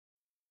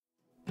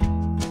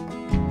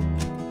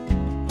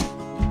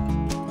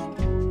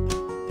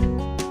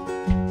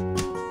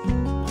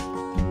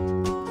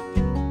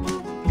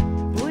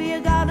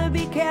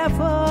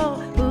careful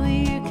who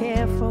you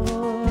care for.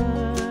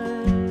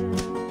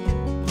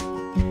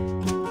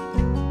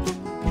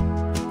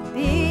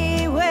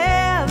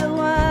 Beware the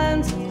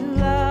ones you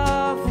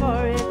love,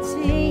 for it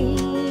seems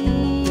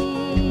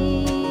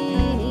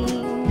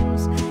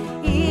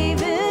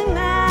even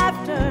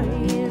after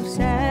you've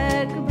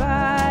said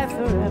goodbye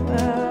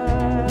forever,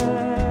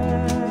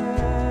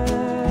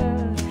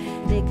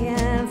 they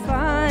can't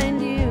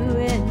find you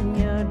in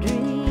your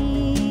dreams.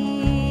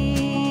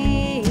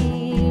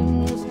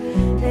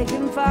 They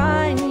can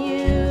find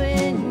you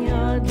in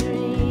your dreams.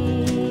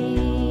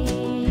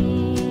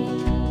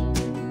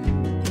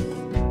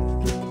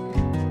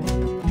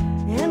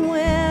 And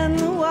when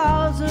the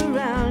walls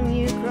around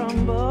you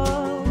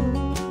crumble,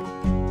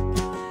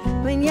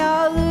 when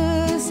your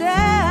loose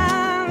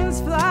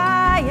ends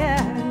fly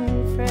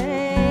and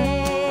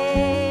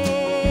fray,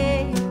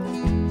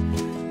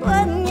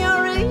 when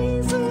your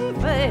reason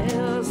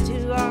fails to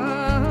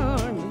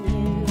harm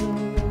you,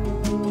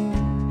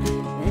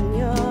 then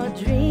your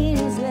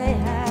dreams they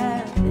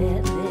have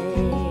their day.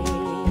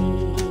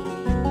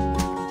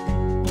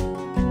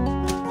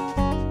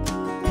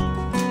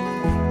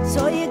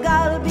 So you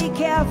gotta be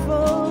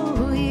careful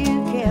who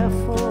you care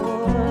for.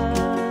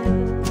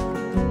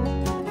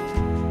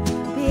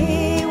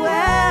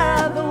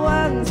 Beware the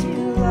ones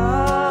you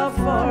love,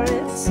 for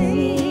it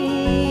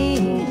seems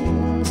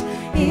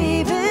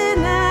even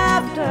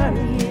after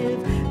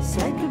you've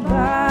said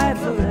goodbye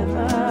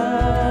forever,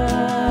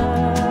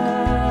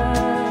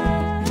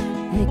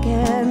 they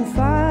can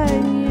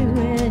find you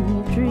in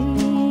your dreams.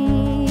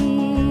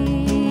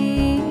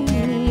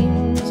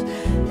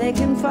 They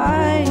can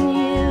find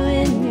you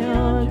in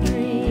your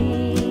dreams.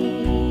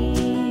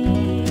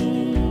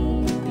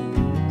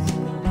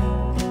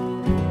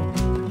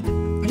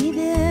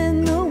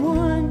 Even the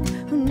one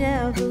who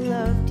never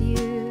loved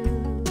you,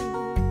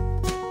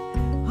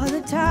 or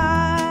the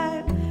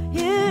time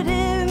you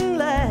didn't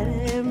let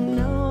him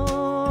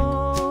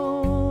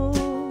know,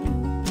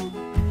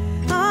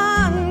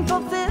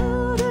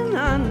 unfulfilled and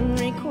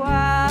unrequited,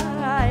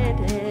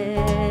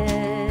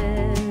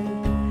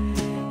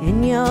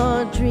 in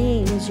your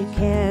dreams you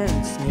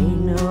can't say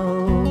no.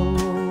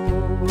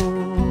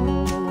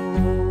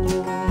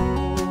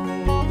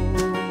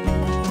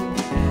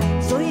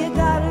 So you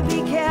gotta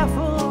be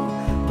careful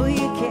who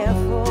you care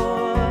for.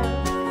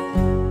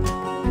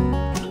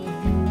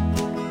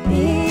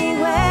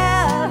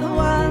 Beware the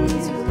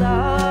ones you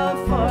love,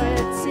 for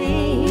it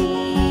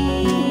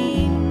seems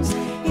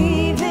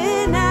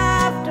even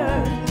after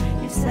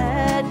you've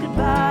said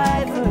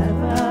goodbye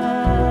forever,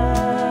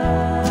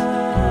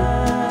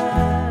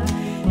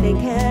 they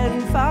can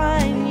find